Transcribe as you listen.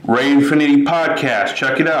Ray Infinity Podcast.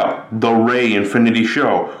 Check it out. The Ray Infinity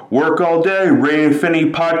Show. Work all day. Ray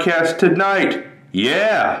Infinity Podcast tonight.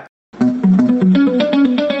 Yeah.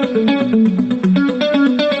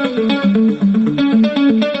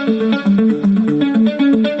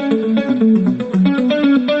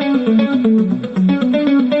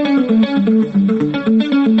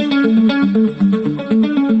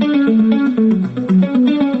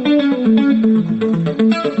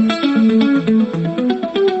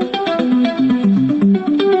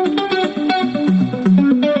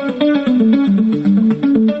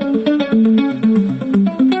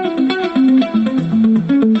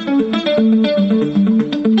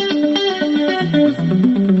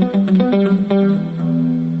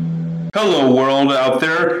 Hello world out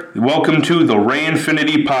there, welcome to the Ray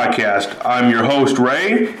Infinity Podcast. I'm your host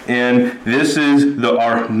Ray, and this is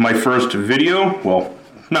my first video,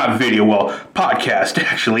 podcast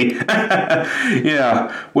actually.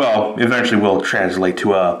 Yeah, well, eventually we'll translate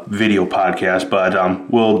to a video podcast, but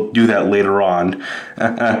we'll do that later on.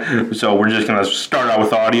 So we're just going to start out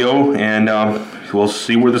with audio, and we'll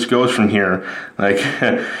see where this goes from here.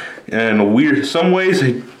 In some ways,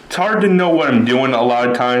 it's hard to know what I'm doing a lot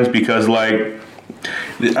of times because,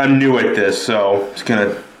 I'm new at this, so it's going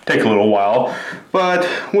to take a little while. But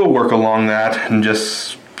we'll work along that and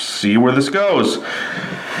just see where this goes.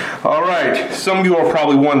 All right, some of you are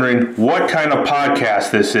probably wondering what kind of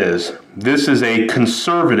podcast this is. This is a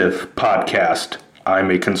conservative podcast.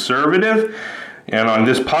 I'm a conservative, and on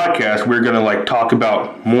this podcast, we're going to talk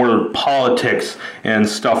about more politics and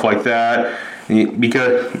stuff like that.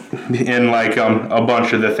 Because a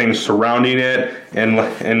bunch of the things surrounding it and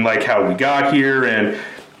how we got here and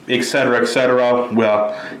et cetera.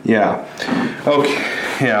 Well, yeah.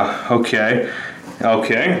 Okay.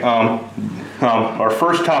 Our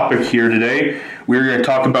first topic here today, we're going to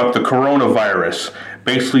talk about the coronavirus.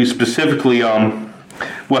 Basically, specifically,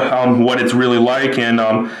 what it's really like and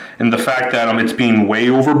the fact that it's being way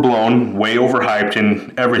overblown, way overhyped,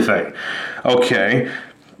 and everything. Okay.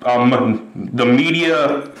 The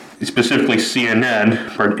media, specifically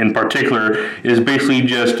CNN in particular, is basically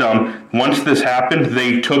just once this happened,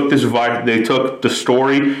 they took the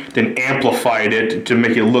story, then amplified it to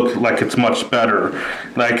make it look like it's much better.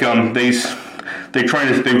 They tried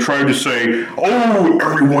to say, oh,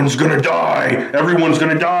 everyone's gonna die.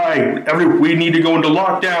 We need to go into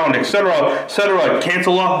lockdown, etc.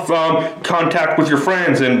 Cancel off contact with your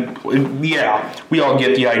friends, and yeah, we all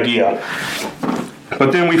get the idea.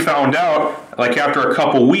 But then we found out, after a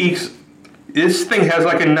couple weeks, this thing has a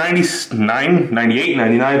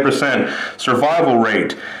 99% survival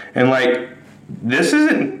rate. And this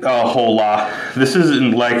isn't a whole lot. This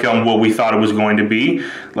isn't what we thought it was going to be.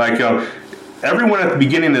 Everyone at the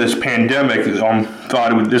beginning of this pandemic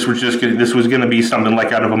thought this was going to be something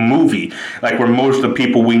out of a movie, where most of the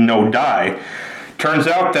people we know die. Turns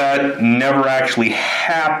out that never actually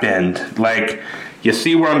happened. You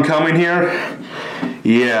see where I'm coming here?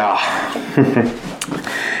 Yeah.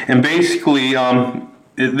 And basically, and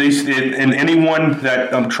anyone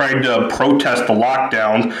that tried to protest the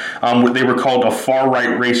lockdowns, they were called a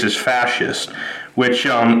far-right racist fascist, which,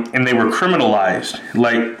 and they were criminalized.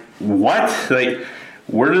 What?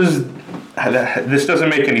 Where does... This doesn't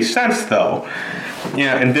make any sense, though.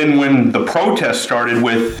 Yeah, and then when the protest started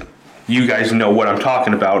with... You guys know what I'm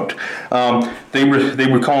talking about. They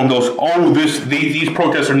were calling those, these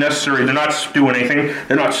protests are necessary. They're not doing anything.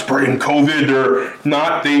 They're not spreading COVID.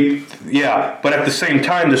 But at the same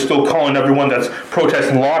time, they're still calling everyone that's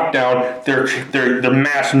protesting lockdown. They're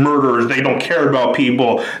mass murderers. They don't care about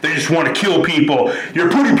people. They just want to kill people.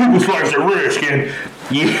 You're putting people's lives at risk. And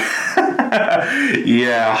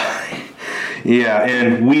yeah,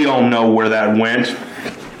 and we all know where that went.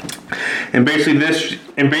 And basically,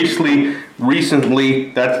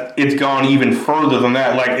 recently, that it's gone even further than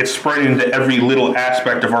that. It's spreading into every little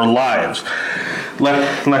aspect of our lives.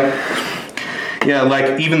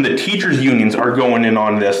 Even the teachers' unions are going in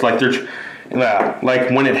on this. When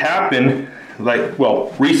it happened,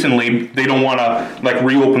 recently, they don't want to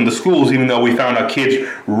reopen the schools, even though we found out kids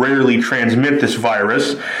rarely transmit this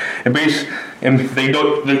virus. These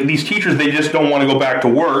teachers, they just don't want to go back to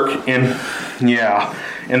work, and yeah.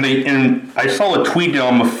 And I saw a tweet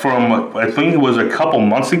from I think it was a couple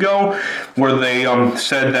months ago where they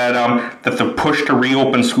said that the push to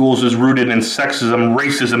reopen schools is rooted in sexism,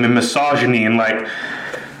 racism, and misogyny. And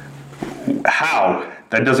how?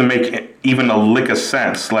 That doesn't make even a lick of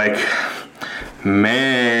sense.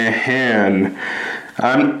 Man,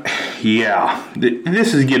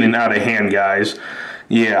 this is getting out of hand, guys.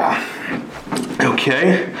 Yeah.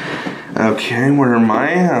 Okay. Okay, where am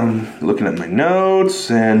I? I'm looking at my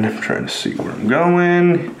notes and I'm trying to see where I'm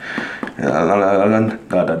going.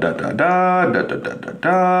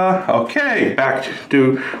 Okay, back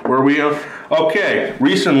to where we are. Okay,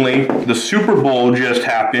 recently the Super Bowl just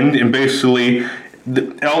happened, and basically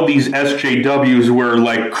all these SJWs were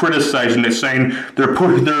like criticizing it, saying they're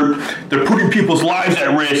putting people's lives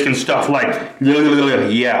at risk and stuff. Like,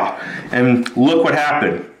 yeah, and look what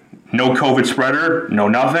happened. No COVID spreader, no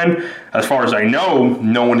nothing. As far as I know,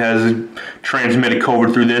 no one has transmitted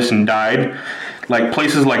COVID through this and died. Like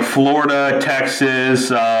places like Florida,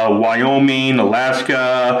 Texas, Wyoming,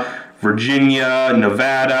 Alaska, Virginia,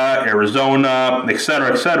 Nevada, Arizona,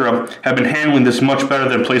 etc., have been handling this much better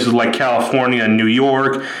than places like California and New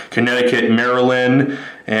York, Connecticut, Maryland,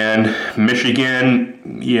 and Michigan,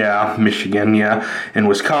 and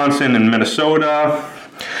Wisconsin and Minnesota.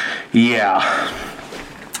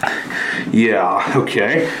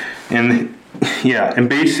 Okay. And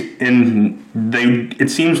it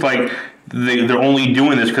seems like they're only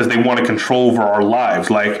doing this because they want to control over our lives.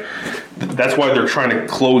 Like, that's why they're trying to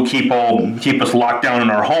keep us locked down in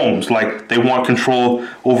our homes. Like, they want control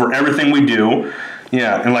over everything we do.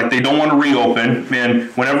 Yeah, and like they don't want to reopen. And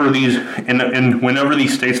whenever these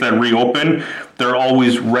states that reopen, they're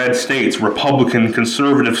always red states, Republican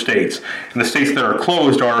conservative states. And the states that are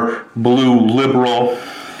closed are blue liberal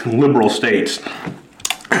states.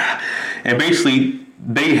 And basically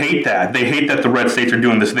they hate that. They hate that the red states are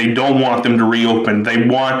doing this. They don't want them to reopen. They don't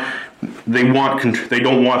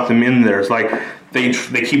want them in there. It's like they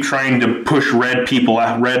keep trying to push red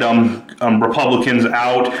Republicans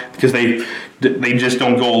out because they just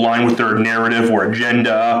don't go along with their narrative or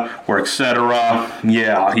agenda or etc.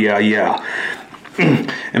 Yeah.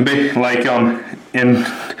 And in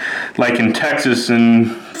Texas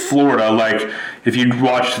and Florida, like if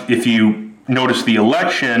you notice the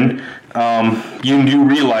election, you do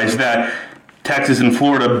realize that Texas and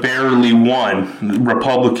Florida barely won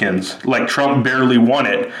Republicans. Like Trump barely won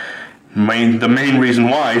it. The main reason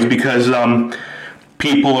why is because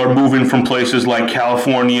people are moving from places like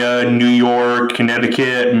California, New York,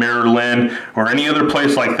 Connecticut, Maryland, or any other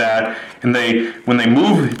place like that. And when they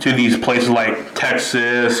move to these places like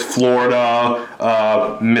Texas, Florida,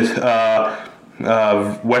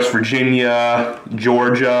 West Virginia,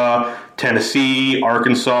 Georgia, Tennessee,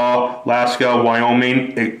 Arkansas, Alaska,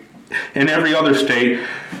 Wyoming, and every other state,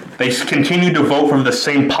 they continue to vote for the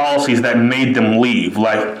same policies that made them leave.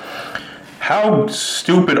 Like, how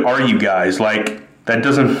stupid are you guys? Like, that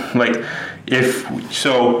doesn't, like,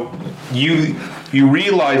 you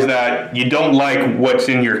realize that you don't like what's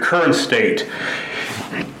in your current state.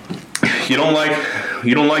 You don't like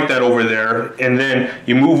that over there, and then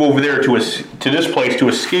you move over there to this place to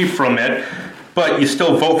escape from it, but you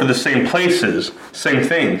still vote for the same places,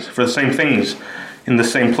 for the same things in the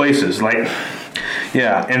same places. Like,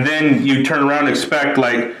 yeah, and then you turn around and expect,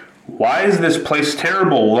 like, why is this place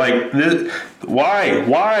terrible? Like, this, why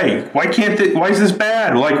is this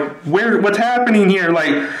bad? Like, what's happening here?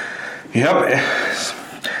 Like, yep,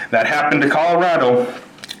 that happened to Colorado.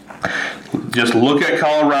 Just look at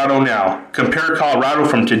Colorado now. Compare Colorado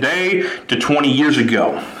from today to 20 years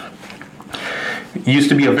ago. It used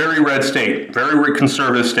to be a very red state, very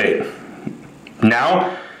conservative state.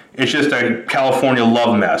 Now, it's just a California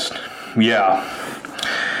love nest. Yeah,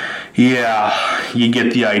 you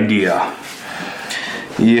get the idea.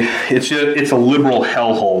 Yeah, it's a liberal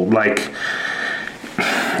hellhole. Like,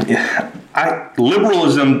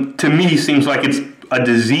 liberalism to me seems like it's a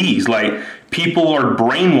disease. Like, people are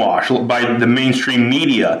brainwashed by the mainstream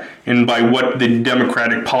media and by what the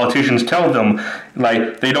Democratic politicians tell them.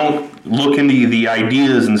 Like, they don't look into the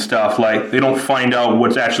ideas and stuff. Like, they don't find out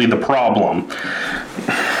what's actually the problem.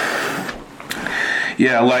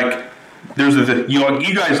 Yeah, like,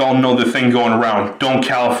 you guys all know the thing going around, don't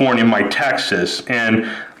California my Texas, and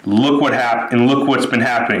look what happened, and look what's been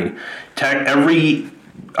happening. Every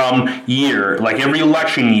year, like every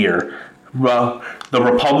election year, the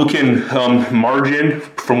Republican margin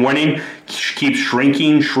from winning keeps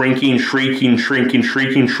shrinking,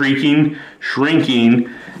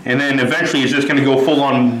 and then eventually it's just going to go full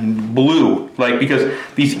on blue. Like, because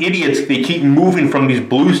these idiots, they keep moving from these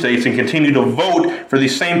blue states and continue to vote for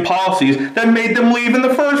these same policies that made them leave in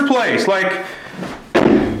the first place. Like,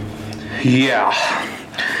 yeah.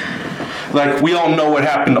 Like, we all know what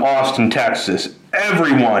happened to Austin, Texas.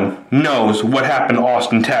 Everyone knows what happened to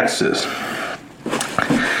Austin, Texas.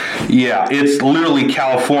 Yeah, it's literally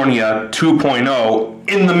California 2.0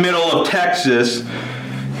 in the middle of Texas.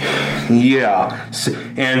 Yeah,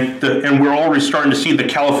 and we're already starting to see the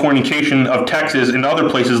Californication of Texas and other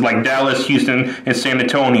places like Dallas, Houston, and San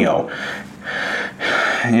Antonio.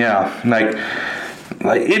 Yeah, like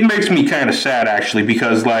it makes me kind of sad actually,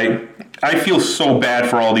 because like I feel so bad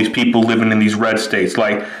for all these people living in these red states.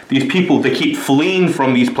 Like these people, they keep fleeing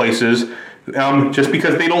from these places just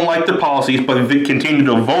because they don't like their policies, but they continue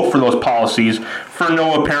to vote for those policies for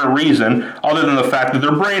no apparent reason other than the fact that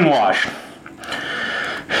they're brainwashed.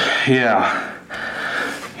 Yeah.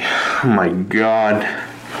 Oh my God.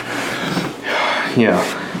 Yeah.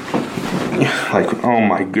 Like, oh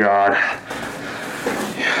my God.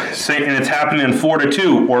 And it's happening in Florida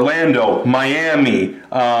too. Orlando, Miami,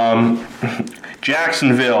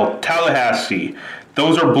 Jacksonville, Tallahassee.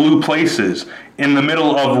 Those are blue places in the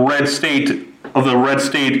middle of the red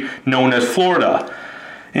state known as Florida.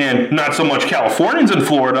 And not so much Californians in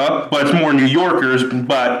Florida, but it's more New Yorkers,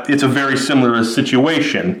 but it's a very similar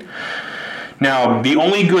situation. Now, the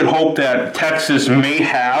only good hope that Texas may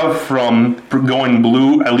have from going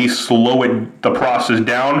blue, at least slow the process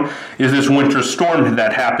down, is this winter storm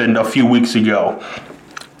that happened a few weeks ago.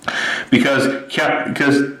 Because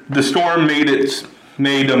the storm made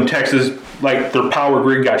Texas, like their power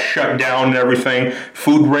grid got shut down and everything.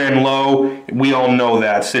 Food ran low. We all know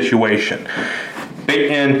that situation.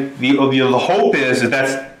 And the hope is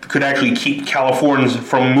that could actually keep Californians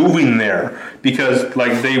from moving there, because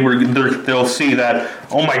like they'll see that,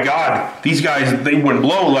 oh my God, these guys, they went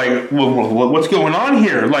blow, like what's going on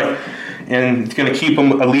here, like, and it's going to keep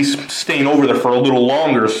them at least staying over there for a little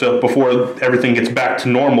longer, so before everything gets back to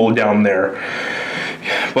normal down there.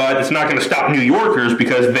 But it's not going to stop New Yorkers,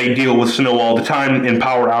 because they deal with snow all the time and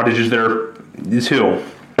power outages there too,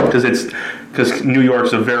 because New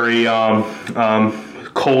York's a very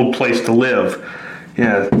cold place to live.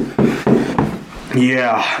 Yeah.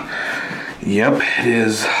 Yep, it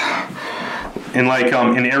is. And like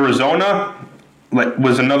in Arizona, like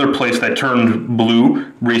was another place that turned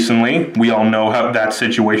blue recently. We all know how that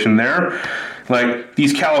situation there. Like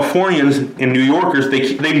these Californians and New Yorkers,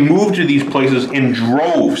 they move to these places in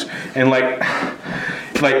droves, and like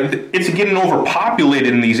it's getting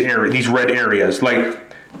overpopulated in these red areas. Like,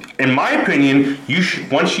 in my opinion, you should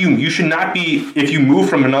not be, if you move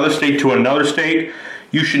from another state to another state,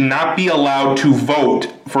 you should not be allowed to vote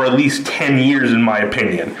for at least 10 years, in my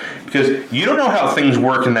opinion, because you don't know how things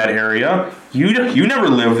work in that area. You never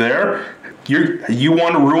lived there. You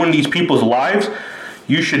want to ruin these people's lives?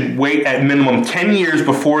 You should wait at minimum 10 years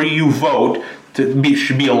before you vote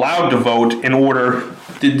should be allowed to vote in order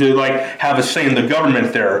to like have a say in the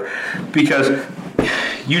government there, because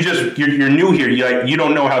you're new here. You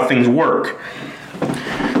don't know how things work.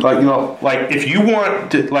 Like, you know, like if you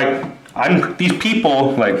want to, like, these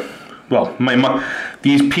people, like, well,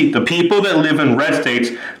 the people that live in red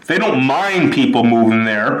states, they don't mind people moving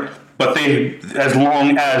there, but as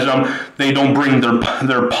long as they don't bring their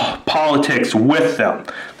politics with them.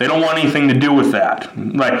 They don't want anything to do with that.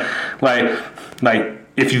 Like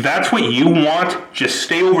if that's what you want, just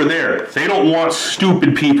stay over there. They don't want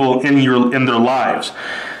stupid people in their lives.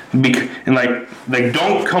 And like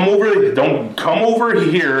don't come over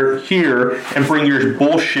here and bring your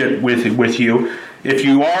bullshit with you. If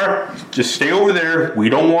you are, just stay over there. We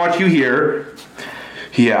don't want you here.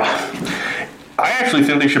 Yeah. I actually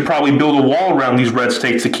think they should probably build a wall around these red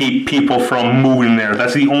states to keep people from moving there.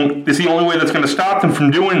 It's the only way that's going to stop them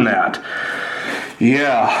from doing that.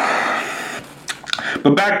 Yeah.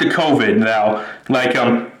 But back to COVID now. Like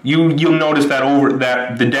you'll notice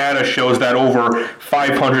that the data shows that over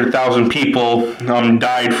 500,000 people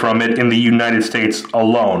died from it in the United States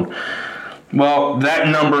alone. Well, that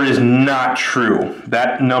number is not true.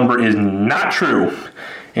 That number is not true.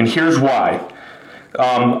 And here's why.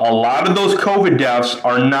 A lot of those COVID deaths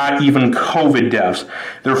are not even COVID deaths.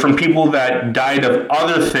 They're from people that died of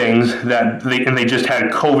other things and they just had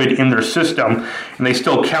COVID in their system, and they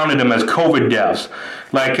still counted them as COVID deaths.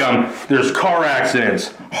 Like there's car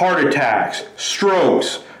accidents, heart attacks,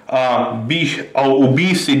 strokes,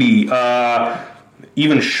 obesity,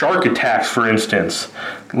 even shark attacks, for instance.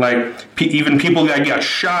 Like even people that got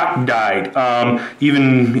shot died.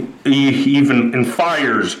 Even in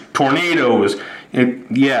fires, tornadoes.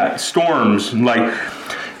 Storms, like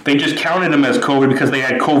they just counted them as COVID because they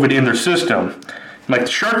had COVID in their system. Like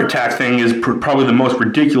the shark attack thing is probably the most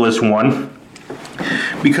ridiculous one,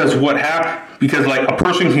 because because like a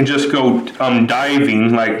person can just go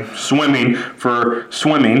diving, like swimming,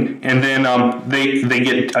 and then they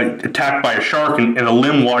get attacked by a shark and a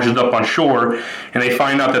limb washes up on shore, and they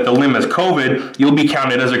find out that the limb is COVID. You'll be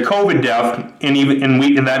counted as a COVID death,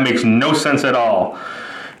 and that makes no sense at all.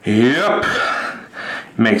 Yep.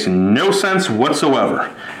 Makes no sense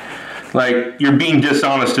whatsoever. Like, you're being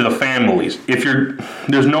dishonest to the families.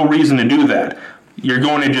 There's no reason to do that. You're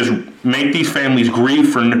going to just make these families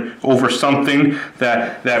grieve over something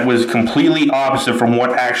that was completely opposite from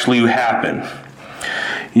what actually happened.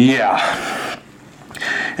 Yeah.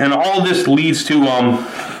 And all this leads to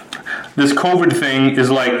this COVID thing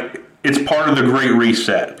is like, it's part of the Great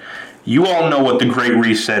Reset. You all know what the Great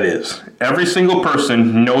Reset is. Every single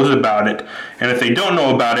person knows about it, and if they don't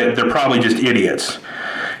know about it, they're probably just idiots.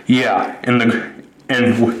 Yeah,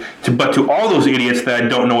 but to all those idiots that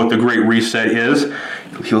don't know what the Great Reset is,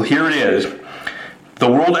 here it is. The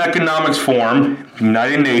World Economic Forum,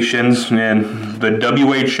 United Nations, and the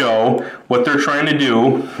WHO, what they're trying to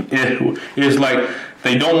do is like,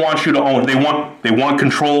 they don't want you to own. They want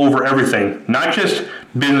control over everything, not just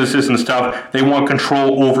businesses and stuff. They want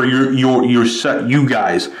control over you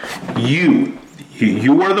guys. You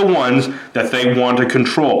are the ones that they want to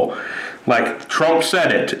control. Like Trump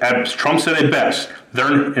said it. Trump said it best.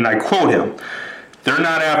 And I quote him: "They're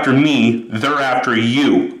not after me. They're after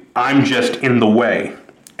you. I'm just in the way."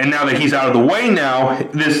 And now that he's out of the way, now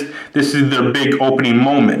this is their big opening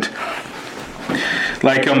moment.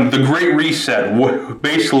 Like the Great Reset,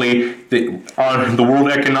 basically, the World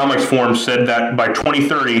Economic Forum said that by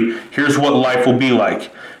 2030, here's what life will be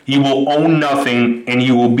like. You will own nothing and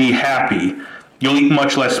you will be happy. You'll eat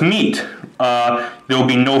much less meat. There will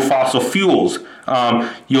be no fossil fuels.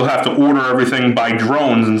 You'll have to order everything by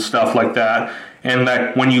drones and stuff like that. And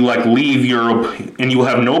that when you leave Europe, and you will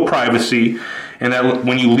have no privacy. And that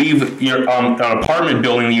when you leave your an apartment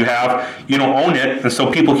building you have, you don't own it, and so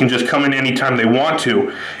people can just come in anytime they want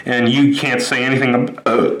to, and you can't say anything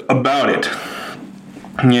about it.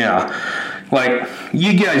 Yeah, like,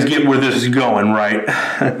 you guys get where this is going, right?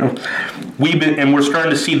 We're starting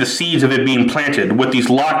to see the seeds of it being planted with these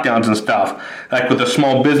lockdowns and stuff, like with the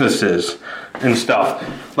small businesses and stuff.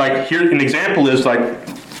 Like, here an example is like.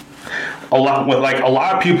 A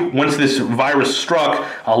lot of people, once this virus struck,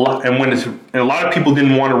 a lot of people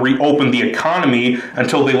didn't want to reopen the economy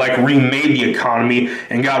until they remade the economy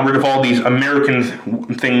and got rid of all these American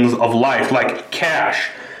things of life, like cash,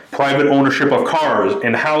 private ownership of cars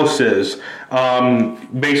and houses, have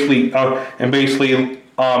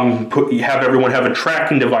everyone have a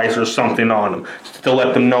tracking device or something on them to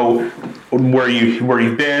let them know where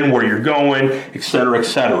you've been, where you're going, etc.,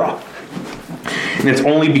 etc. And it's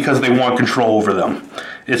only because they want control over them.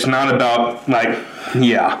 It's not about,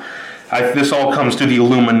 this all comes to the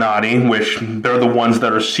Illuminati, which they're the ones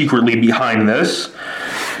that are secretly behind this.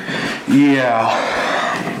 Yeah.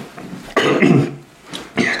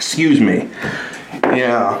 Excuse me.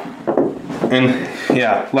 Yeah. And,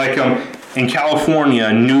 in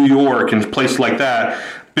California, New York, and places like that,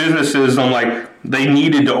 businesses, they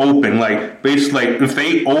needed to open. If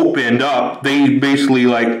they opened up, they basically,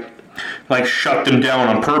 shut them down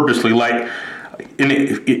on purposely. I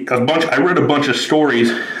read a bunch of stories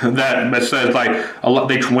that says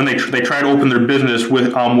when they try to open their business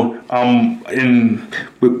without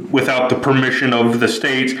the permission of the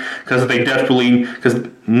states because they desperately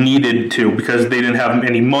needed to, because they didn't have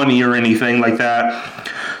any money or anything like that.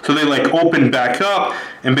 So they opened back up,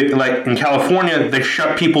 and in California they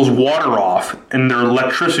shut people's water off and their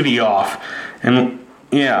electricity off, and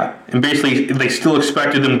basically they still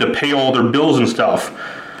expected them to pay all their bills and stuff.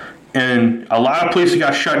 And a lot of places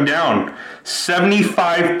got shut down.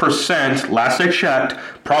 75%, last I checked,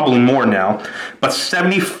 probably more now, but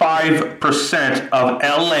 75% of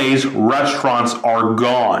LA's restaurants are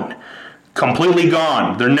gone. Completely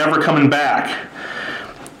gone. They're never coming back.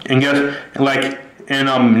 And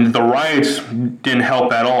the riots didn't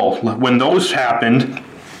help at all. When those happened,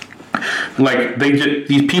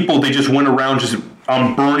 these people just went around just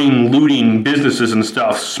burning, looting businesses and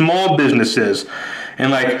stuff, small businesses.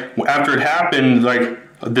 And after it happened,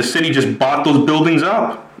 the city just bought those buildings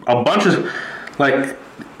up. A bunch of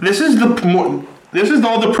this is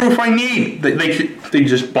all the proof I need. They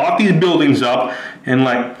just bought these buildings up, and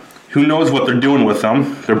who knows what they're doing with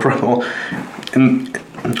them? And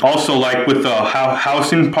also with the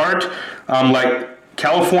housing part,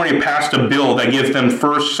 California passed a bill that gives them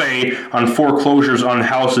first say on foreclosures on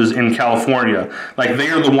houses in California. They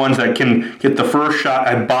are the ones that can get the first shot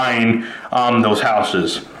at buying those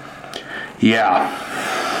houses. Yeah.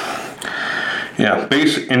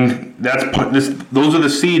 And those are the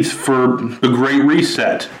seeds for the Great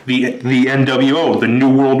Reset, the NWO, the New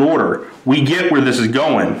World Order. We get where this is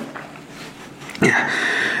going. Yeah.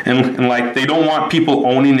 And they don't want people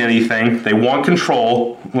owning anything. They want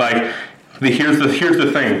control. Here's the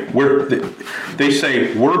thing. They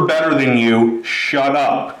say, we're better than you. Shut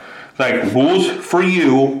up. like rules for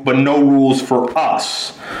you, but no rules for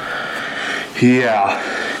us. Yeah,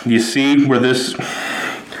 you see where this,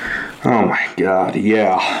 oh my God,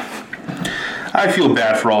 yeah. I feel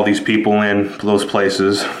bad for all these people in those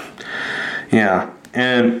places. Yeah,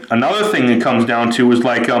 and another thing it comes down to is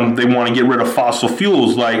like they want to get rid of fossil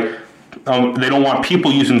fuels. Like they don't want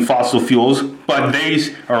people using fossil fuels, but they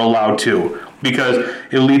are allowed to because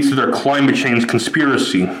it leads to their climate change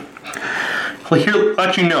conspiracy. Well, here,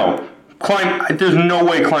 let you know, there's no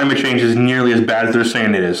way climate change is nearly as bad as they're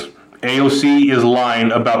saying it is. AOC is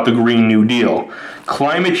lying about the Green New Deal.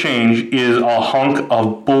 Climate change is a hunk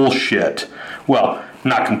of bullshit. Well,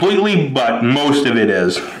 not completely, but most of it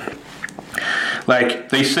is. Like,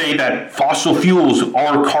 they say that fossil fuels,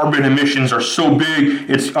 our carbon emissions are so big,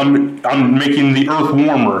 it's making the earth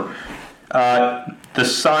warmer. The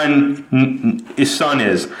sun is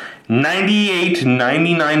 98 to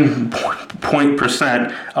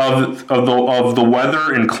 99% of the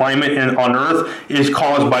weather and climate on Earth is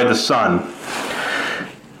caused by the sun.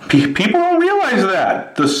 People don't realize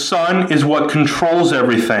that. The sun is what controls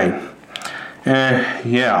everything.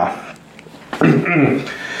 Yeah.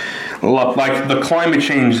 Like the climate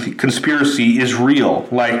change conspiracy is real.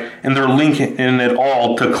 Like, and they're linking it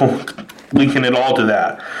all to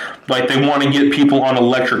that. Like, they want to get people on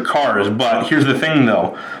electric cars, but here's the thing,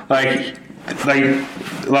 though. Like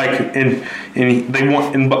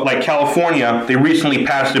California, they recently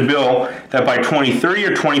passed a bill that by 2030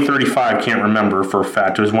 or 2035, can't remember for a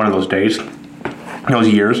fact. It was one of those days, those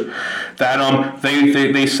years. That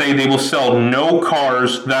they say they will sell no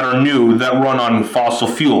cars that are new that run on fossil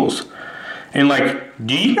fuels. And like,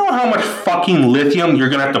 do you know how much fucking lithium you're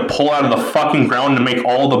gonna have to pull out of the fucking ground to make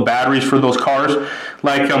all the batteries for those cars?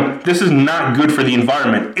 Like, this is not good for the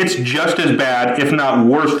environment. It's just as bad, if not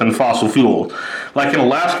worse, than fossil fuels. Like in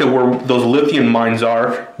Alaska, where those lithium mines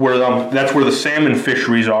are, where that's where the salmon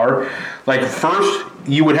fisheries are. Like, first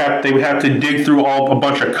they would have to dig through a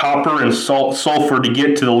bunch of copper and sulfur to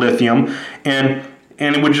get to the lithium, and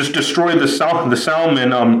it would just destroy the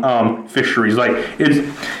salmon fisheries. Like,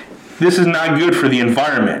 this is not good for the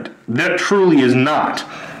environment. That truly is not.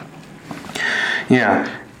 Yeah.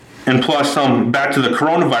 And plus, back to the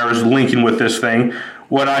coronavirus linking with this thing,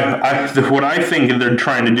 what I think they're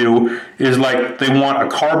trying to do is, like, they want a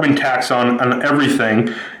carbon tax on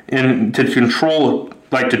everything, and to control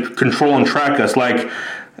and track us.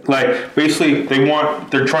 Like basically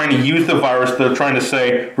they're trying to use the virus. They're trying to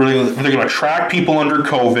say, really, they're going to track people under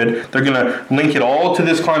COVID. They're going to link it all to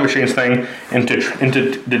this climate change thing, and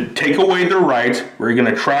to take away their rights. We're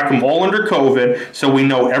going to track them all under COVID, so we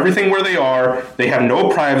know everything where they are. They have no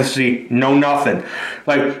privacy, no nothing.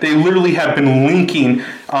 Like, they literally have been linking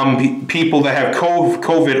people that have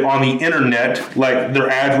COVID on the internet, like their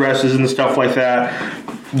addresses and stuff like that.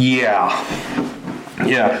 Yeah,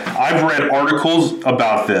 I've read articles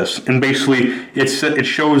about this, and basically it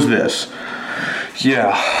shows this.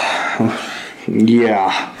 Yeah,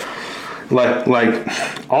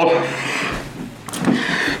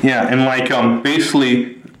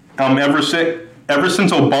 basically, ever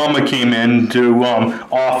since Obama came into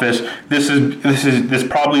office, this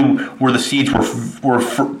probably where the seeds were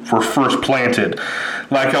first planted.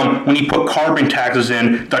 Like, when he put carbon taxes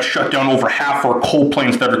in, that shut down over half our coal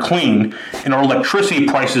plants that are clean, and our electricity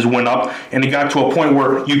prices went up, and it got to a point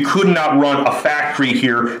where you could not run a factory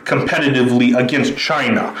here competitively against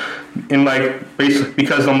China. And like, basically,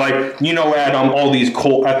 because at all these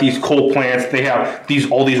coal plants, they have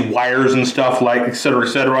all these wires and stuff, like, et cetera, et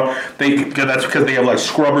cetera. That's because they have like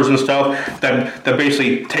scrubbers and stuff that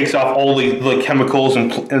basically takes off all the chemicals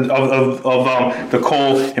and of the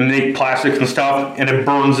coal and make plastics and stuff, and it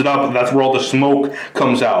burns it up. And that's where all the smoke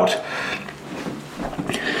comes out.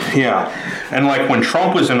 Yeah, and like when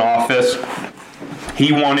Trump was in office,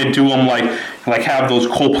 he wanted to have those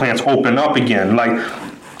coal plants open up again. Like,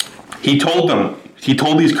 he told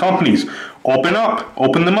these companies, open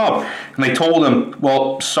them up. And they told him,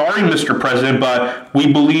 well, sorry, Mr. President, but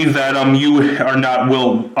we believe that you are not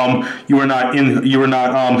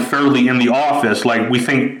fairly in the office. Like, we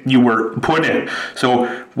think you were put in.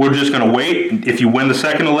 So we're just going to wait. If you win the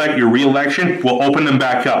your re-election, we'll open them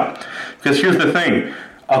back up. Because here's the thing.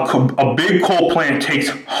 A big coal plant takes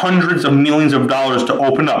hundreds of millions of dollars to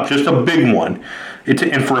open up, just a big one.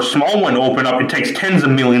 And for a small one to open up, it takes tens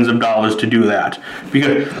of millions of dollars to do that.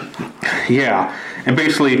 And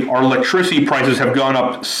basically, our electricity prices have gone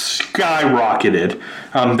up, skyrocketed.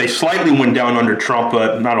 They slightly went down under Trump,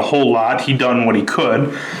 but not a whole lot. He done what he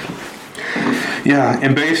could. Yeah,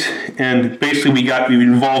 and basically we got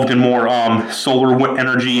involved in more solar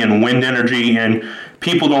energy and wind energy, and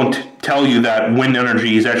people don't tell you that wind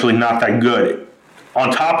energy is actually not that good.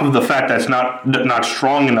 On top of the fact that it's not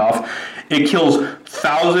strong enough, it kills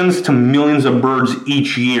thousands to millions of birds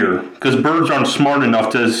each year because birds aren't smart enough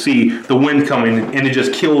to see the wind coming, and it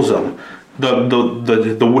just kills them. When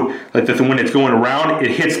it's going around,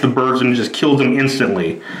 it hits the birds and it just kills them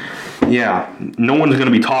instantly. Yeah, no one's going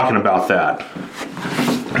to be talking about that.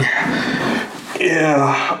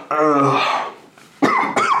 Yeah.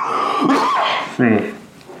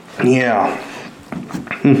 Yeah.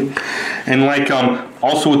 And like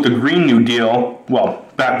also with the Green New Deal,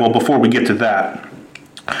 before we get to that,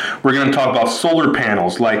 we're going to talk about solar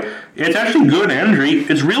panels. Like, it's actually good energy.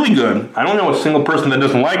 It's really good. I don't know a single person that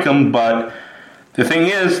doesn't like them, but the thing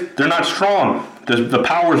is, they're not strong. The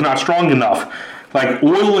power is not strong enough. Like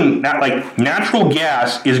oil and natural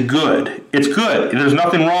gas is good. It's good. There's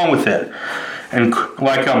nothing wrong with it. And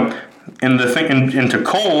like into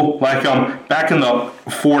coal, like back in the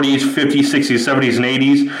 40s, 50s, 60s, 70s, and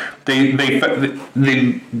 80s,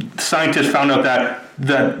 the scientists found out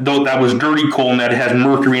that was dirty coal and that it has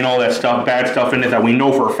mercury and all that stuff, bad stuff in it that we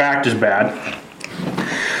know for a fact is bad.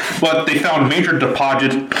 But they found major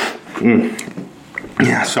deposits.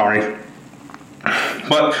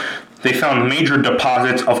 But they found major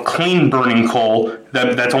deposits of clean burning coal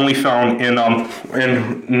that's only found in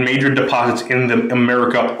major deposits in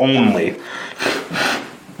America only.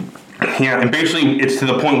 Yeah, and basically it's to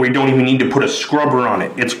the point where you don't even need to put a scrubber on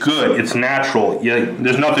it. It's good. It's natural. Yeah,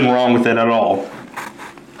 there's nothing wrong with it at all.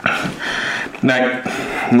 Like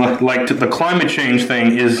the climate change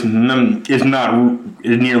thing is not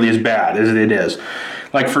nearly as bad as it is.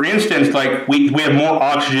 Like, for instance, like we have more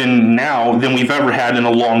oxygen now than we've ever had in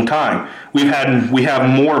a long time. We have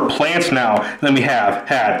more plants now than we have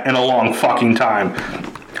had in a long fucking time.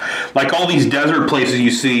 Like all these desert places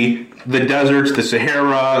you see, the deserts, the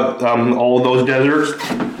Sahara, all those deserts,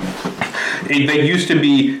 they used to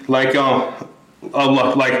be like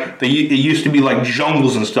it used to be like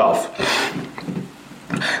jungles and stuff.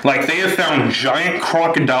 Like, they have found giant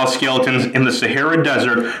crocodile skeletons in the Sahara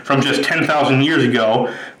Desert from just 10,000 years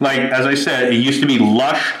ago. Like, as I said, it used to be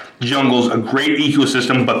lush jungles, a great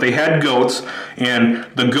ecosystem, but they had goats, and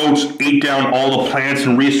the goats ate down all the plants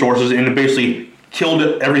and resources, and it basically killed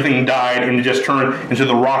it, everything died, and it just turned into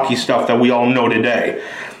the rocky stuff that we all know today.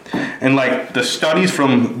 And like the studies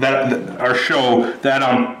from that are show that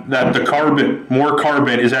the more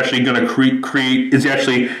carbon is actually going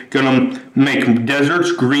to make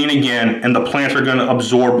deserts green again, and the plants are going to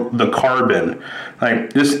absorb the carbon.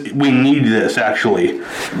 Like this, we need this actually.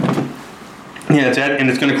 Yeah, and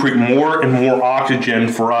it's going to create more and more oxygen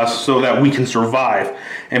for us so that we can survive.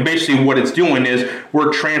 And basically what it's doing is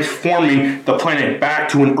we're transforming the planet back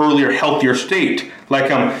to an earlier, healthier state.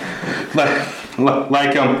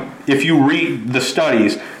 If you read the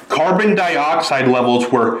studies, carbon dioxide levels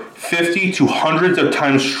were 50 to hundreds of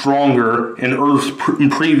times stronger in Earth's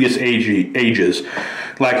previous ages.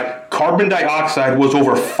 Like, carbon dioxide was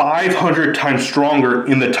over 500 times stronger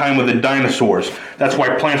in the time of the dinosaurs. That's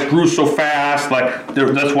why plants grew so fast.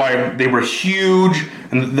 That's why they were huge.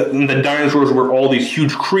 And the dinosaurs were all these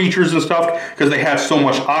huge creatures and stuff because they had so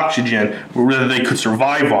much oxygen where they could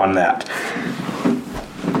survive on that.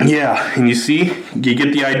 Yeah, and you see? You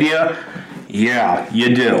get the idea? Yeah,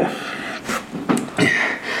 you do.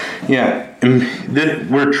 Yeah, and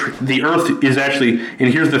the Earth is actually,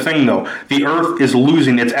 and here's the thing though, the Earth is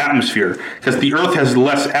losing its atmosphere because the Earth has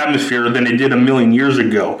less atmosphere than it did a million years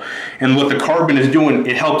ago. And what the carbon is doing,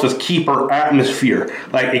 it helps us keep our atmosphere.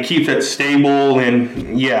 Like, it keeps it stable,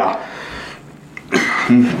 and yeah.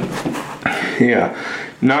 Yeah.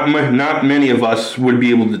 Not many of us would be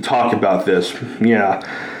able to talk about this. Yeah.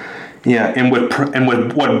 Yeah, and with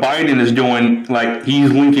what Biden is doing, like,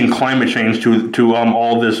 he's linking climate change to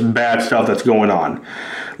all this bad stuff that's going on.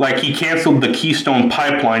 Like, he canceled the Keystone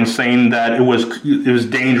Pipeline, saying that it was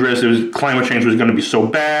dangerous. Climate change was going to be so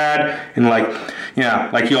bad, and like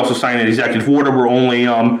he also signed an executive order where only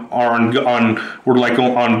on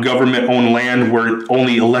government-owned land where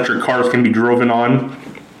only electric cars can be driven on.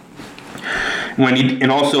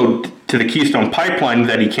 And also to the Keystone Pipeline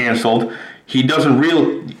that he canceled, he doesn't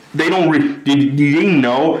did you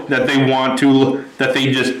know that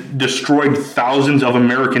they just destroyed thousands of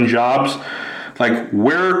American jobs? Like,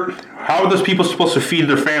 how are those people supposed to feed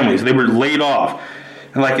their families? They were laid off.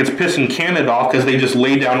 And like, it's pissing Canada off because they just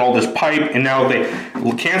laid down all this pipe and now they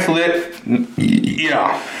canceled it.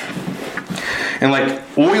 Yeah. And like,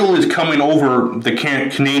 oil is coming over the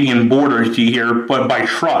Canadian border here, but by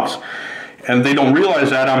trucks. And they don't realize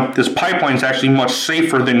that this pipeline is actually much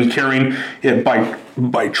safer than carrying it by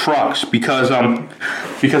by trucks because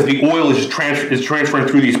the oil is transferring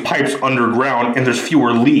through these pipes underground and there's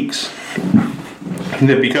fewer leaks.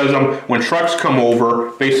 Because when trucks come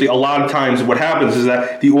over, basically a lot of times what happens is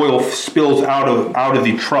that the oil spills out of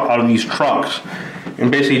these trucks, and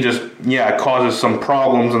basically just it causes some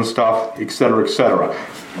problems and stuff, etc., etc.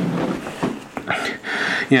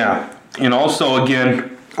 Yeah, and also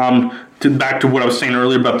again, back to what I was saying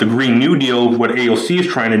earlier about the Green New Deal, what AOC is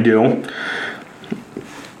trying to do.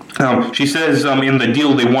 She says in the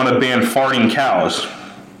deal they want to ban farting cows.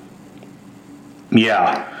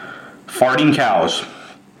 Yeah. Farting cows.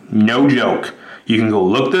 No joke. You can go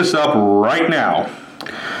look this up right now.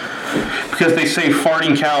 Because they say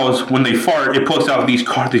farting cows, when they fart, it puts out these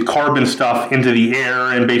carbon stuff into the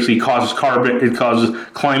air and basically causes climate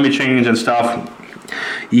change and stuff.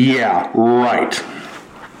 Yeah, right.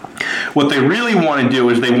 What they really want to do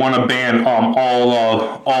is they want to ban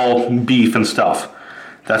all beef and stuff.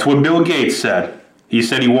 That's what Bill Gates said. He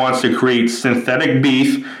said he wants to create synthetic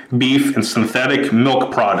beef and synthetic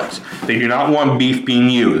milk products. They do not want beef being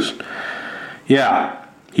used. Yeah,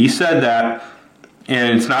 he said that,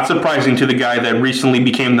 and it's not surprising to the guy that recently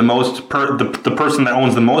became the person that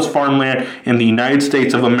owns the most farmland in the United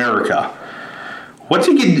States of America. What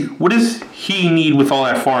does he need with all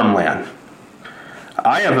that farmland?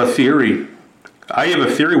 I have a theory.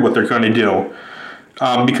 What they're going to do.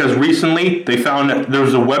 Because recently they found that there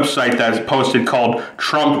was a website that's posted called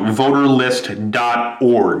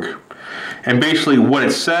TrumpVoterList.org. And basically what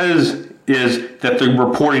it says is that they're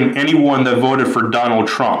reporting anyone that voted for Donald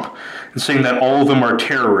Trump and saying that all of them are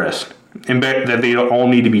terrorists and that they all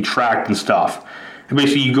need to be tracked and stuff. And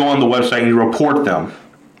basically you go on the website and you report them.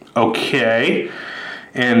 Okay.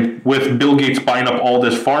 And with Bill Gates buying up all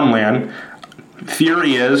this farmland,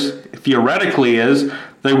 theoretically is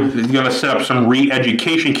they're going to set up some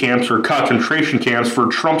re-education camps or concentration camps for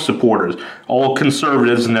Trump supporters, all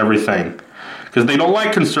conservatives and everything, because they don't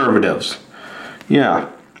like conservatives.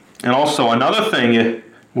 Yeah, and also another thing.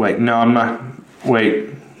 I'm not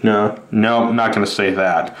going to say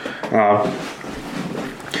that.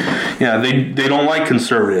 They don't like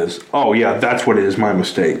conservatives. Oh yeah, that's what it is. My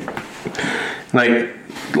mistake. Like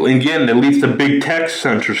again, that leads to big tech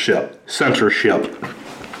censorship.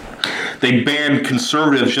 They ban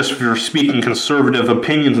conservatives just for speaking conservative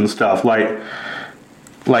opinions and stuff. Like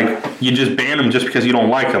you just ban them just because you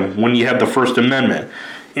don't like them when you have the First Amendment.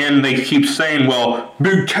 And they keep saying, well,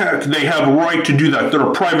 big tech, they have a right to do that. They're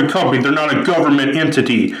a private company. They're not a government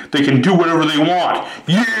entity. They can do whatever they want.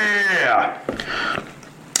 Yeah!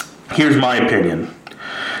 Here's my opinion.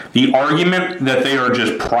 The argument that they are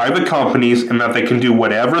just private companies and that they can do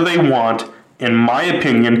whatever they want, in my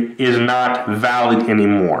opinion, is not valid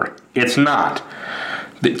anymore. It's not.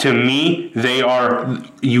 To me, they are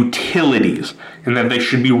utilities, and that they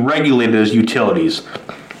should be regulated as utilities.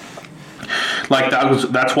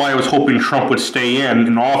 That's why I was hoping Trump would stay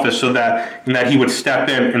in office so that he would step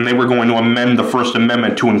in and they were going to amend the First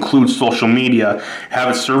Amendment to include social media, have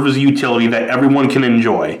it serve as a utility that everyone can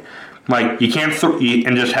enjoy. Like you can't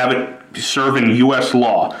and just have it serve in U.S.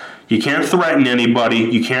 law. You can't threaten anybody.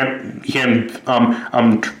 You can't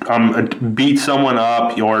beat someone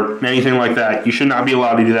up or anything like that. You should not be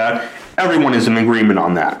allowed to do that. Everyone is in agreement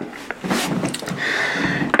on that.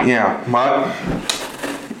 Yeah, but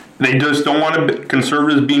they just don't want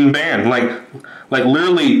conservatives being banned. Like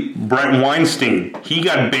literally, Brett Weinstein, he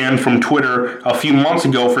got banned from Twitter a few months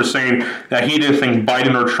ago for saying that he didn't think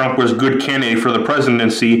Biden or Trump was a good candidate for the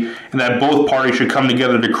presidency and that both parties should come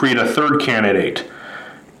together to create a third candidate.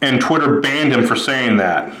 And Twitter banned him for saying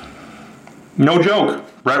that. No joke.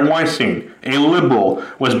 Brett Weinstein, a liberal,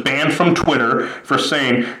 was banned from Twitter for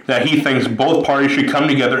saying that he thinks both parties should come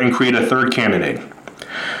together and create a third candidate.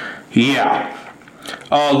 Yeah.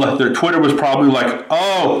 Their Twitter was probably like,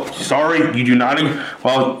 oh, sorry, you do not.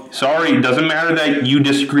 Well, sorry, it doesn't matter that you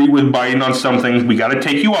disagree with Biden on some things. We got to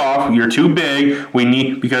take you off. You're too big. We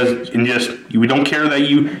don't care that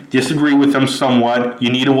you disagree with him somewhat. You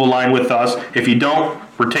need to align with us. If you don't,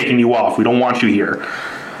 we're taking you off. We don't want you here.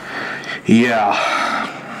 Yeah.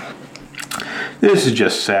 This is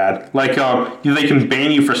just sad. Like, they can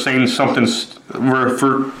ban you for saying something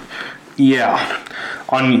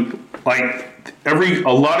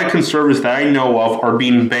a lot of conservatives that I know of are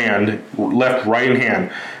being banned left, right, and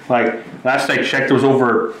hand. Like last I checked,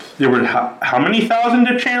 there were how many thousand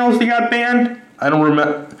channels they got banned? I don't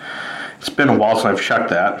remember. It's been a while since I've checked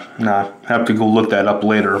that. I have to go look that up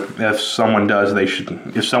later. If someone does, they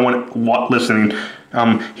should. If someone listening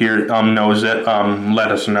here knows it,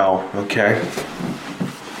 let us know. Okay.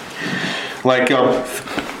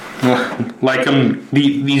 Like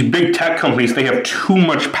these big tech companies, they have too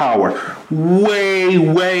much power, way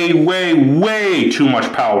too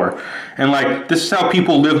much power, and like this is how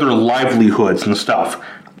people live their livelihoods and stuff.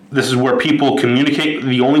 This is where people communicate.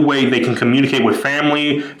 The only way they can communicate with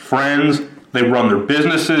family, friends. They run their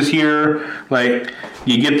businesses here. Like,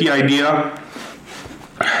 you get the idea.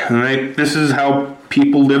 And this is how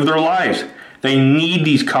people live their lives. They need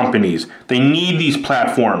these companies. They need these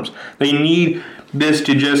platforms. They need this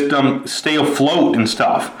to just stay afloat and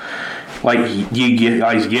stuff. Like, you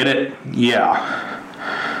guys get it? Yeah.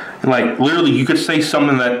 Like, literally, you could say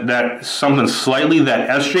something that something slightly that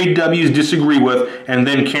SJWs disagree with, and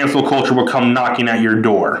then cancel culture will come knocking at your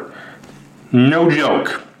door. No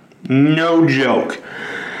joke. No joke.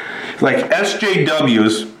 Like,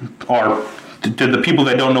 SJWs are, to the people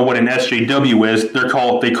that don't know what an SJW is,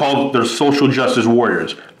 they're social justice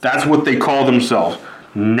warriors. That's what they call themselves.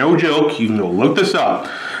 No joke. You can go look this up.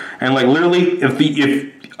 And like, literally, if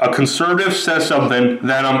a conservative says something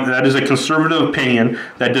that is a conservative opinion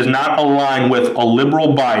that does not align with a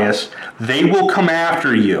liberal bias, they will come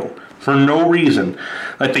after you for no reason.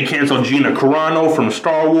 Like, they canceled Gina Carano from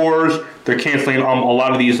Star Wars. They're canceling a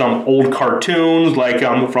lot of these old cartoons, like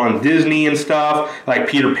from Disney and stuff. Like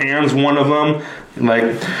Peter Pan's one of them. Like,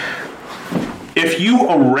 if you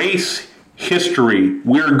erase history,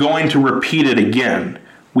 we're going to repeat it again.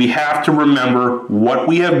 We have to remember what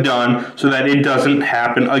we have done so that it doesn't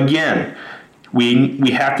happen again.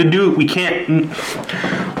 We have to do it.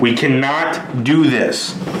 We cannot do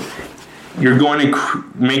this. You're going to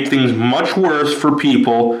make things much worse for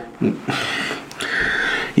people.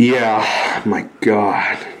 Yeah, my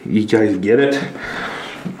God. You guys get it?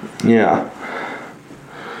 Yeah.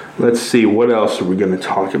 Let's see, what else are we going to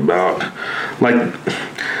talk about? Like,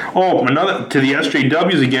 another, to the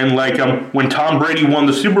SJWs again, like when Tom Brady won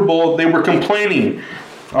the Super Bowl, they were complaining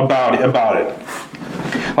about it.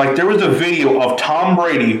 Like, there was a video of Tom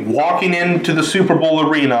Brady walking into the Super Bowl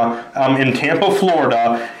arena in Tampa,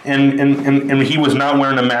 Florida, and he was not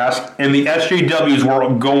wearing a mask, and the SJWs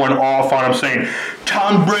were going off on him, saying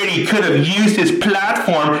Tom Brady could have used his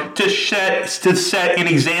platform to set an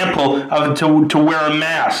example of to wear a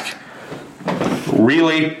mask.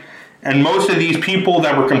 Really? And most of these people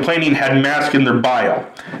that were complaining had masks in their bio.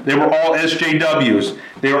 They were all SJWs.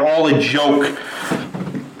 They were all a joke.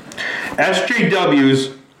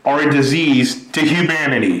 SJWs are a disease to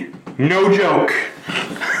humanity. No joke.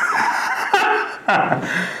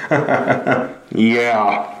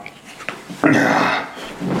 Yeah.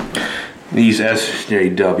 These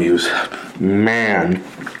SJWs. Man.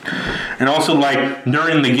 And also, like,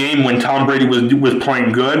 during the game when Tom Brady was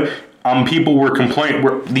playing good, people were complaining.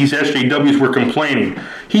 These SJWs were complaining.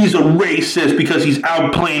 He's a racist because he's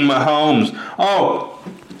outplaying Mahomes.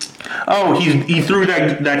 He threw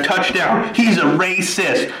that touchdown. He's a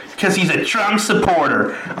racist because he's a Trump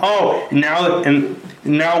supporter.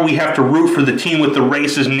 Now we have to root for the team with the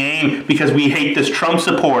racist name because we hate this Trump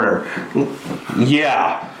supporter.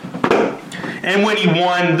 Yeah. And when he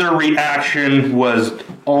won, their reaction was,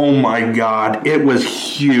 oh my God, it was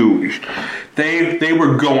huge. They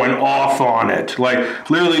were going off on it. Like,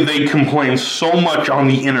 literally, they complained so much on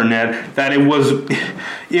the internet that it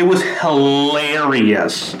was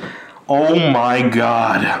hilarious. Oh my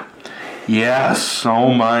God. Yes,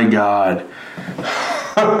 oh my God.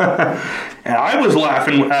 And I was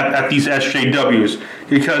laughing at these SJWs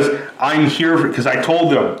because because I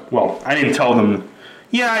told them, well, I didn't tell them.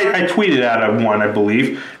 Yeah, I tweeted at one, I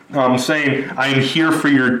believe, saying, I'm here for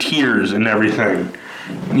your tears and everything.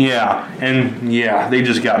 Yeah, and yeah, they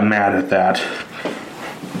just got mad at that.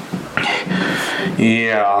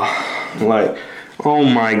 Yeah, like, oh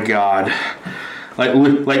my God. Like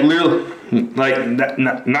literally, like,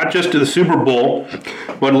 not just to the Super Bowl,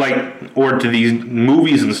 but like, or to these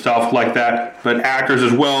movies and stuff like that, but actors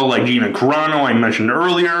as well, like Gina Carano, I mentioned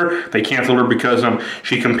earlier. They canceled her because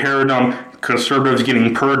she compared conservatives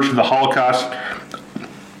getting purged to the Holocaust.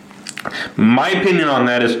 My opinion on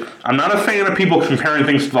that is, I'm not a fan of people comparing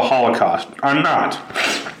things to the Holocaust. I'm not.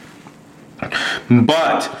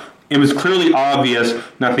 But it was clearly obvious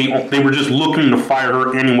that they were just looking to fire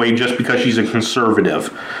her anyway just because she's a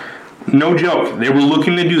conservative. No joke. They were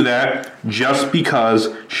looking to do that just because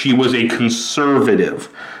she was a conservative.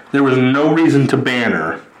 There was no reason to ban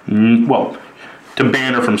her. Well, to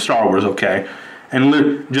ban her from Star Wars, okay? And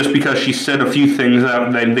just because she said a few things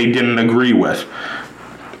that they didn't agree with.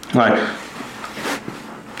 Like,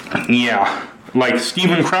 yeah. Like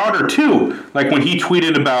Steven Crowder, too. Like, when he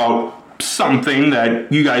tweeted about something that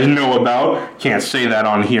you guys know about. Can't say that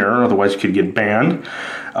on here, otherwise you could get banned.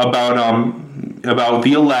 About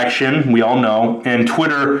the election, we all know, and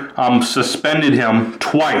Twitter suspended him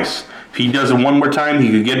twice. If he does it one more time,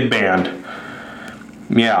 he could get banned.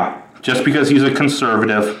 Yeah, just because he's a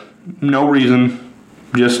conservative. No reason.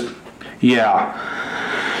 Just, yeah.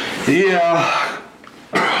 Yeah.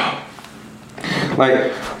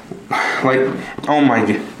 Like, oh my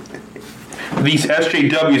God. These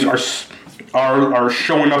SJWs are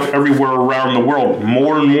showing up everywhere around the world.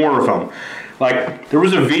 More and more of them. Like, there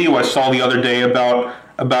was a video I saw the other day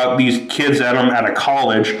about these kids at a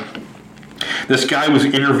college. This guy was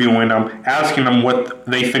interviewing them, asking them what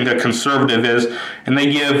they think a conservative is, and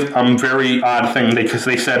they give very odd thing because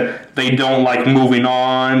they said they don't like moving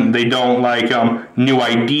on, they don't like new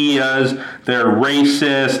ideas, they're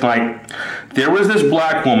racist. Like, there was this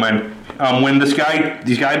black woman when this guy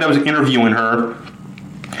that was interviewing her.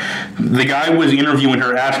 The guy was interviewing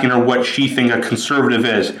her, asking her what she thinks a conservative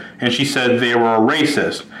is, and she said they were a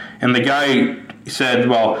racist. And the guy said,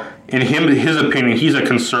 well, in his opinion, he's a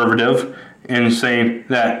conservative, and saying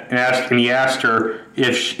that, and he asked her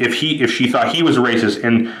if she thought he was a racist,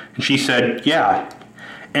 and she said, yeah.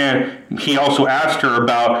 And he also asked her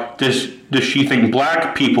about does she think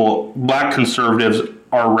black conservatives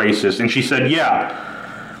are racist, and she said, yeah.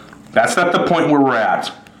 That's not the point where we're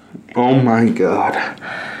at. Oh my God.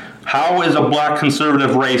 How is a black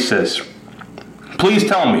conservative racist? Please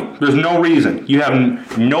tell me. There's no reason. You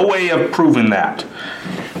have no way of proving that.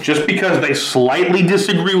 Just because they slightly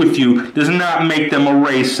disagree with you does not make them a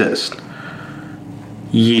racist.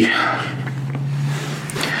 Yeah.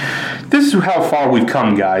 This is how far we've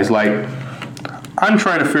come, guys. Like, I'm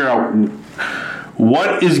trying to figure out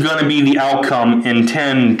what is going to be the outcome in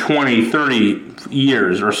 10, 20, 30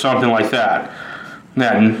 years or something like that.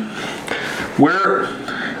 Then, where...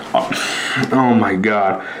 Oh my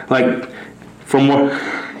God. Like, from what...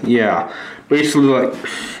 Yeah. Basically, like...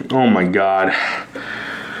 Oh my God.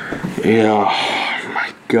 Yeah. Oh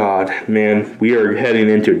my God. Man, we are heading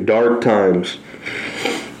into dark times.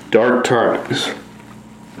 Dark times.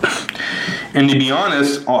 And to be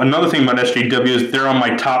honest, another thing about SJW is they're on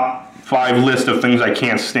my top 5 list of things I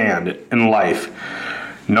can't stand in life.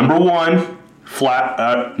 Number one,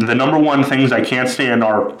 the number one things I can't stand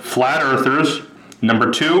are flat earthers.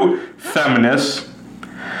 Number 2, feminists.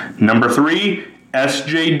 Number 3,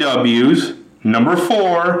 SJWs. Number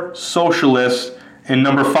 4, socialists. And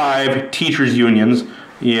number 5, teachers' unions.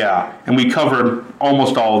 Yeah, and we covered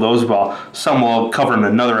almost all of those. Well, some we'll cover in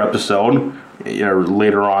another episode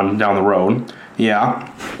later on down the road. Yeah.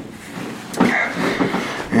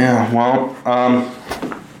 Yeah, well,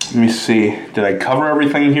 let me see. Did I cover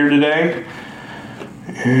everything here today?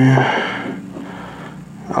 Yeah.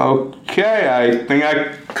 Okay, I think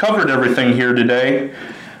I covered everything here today.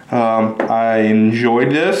 I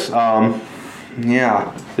enjoyed this.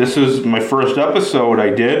 Yeah, this is my first episode I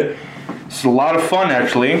did. It's a lot of fun,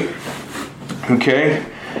 actually. Okay,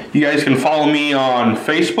 you guys can follow me on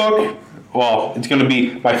Facebook. Well, it's going to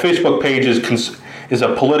be, my Facebook page is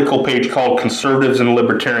a political page called Conservatives and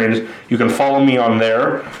Libertarians. You can follow me on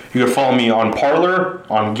there. You can follow me on Parler,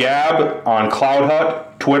 on Gab, on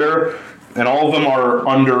CloudHut, Twitter, and all of them are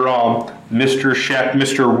under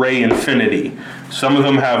Mr. Ray Infinity. Some of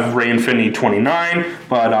them have Ray Infinity 29,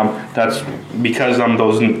 but that's because the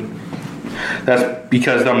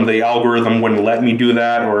algorithm wouldn't let me do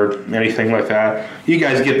that or anything like that. You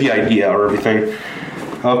guys get the idea or everything.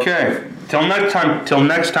 Okay, till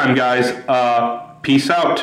next time, guys. Peace out.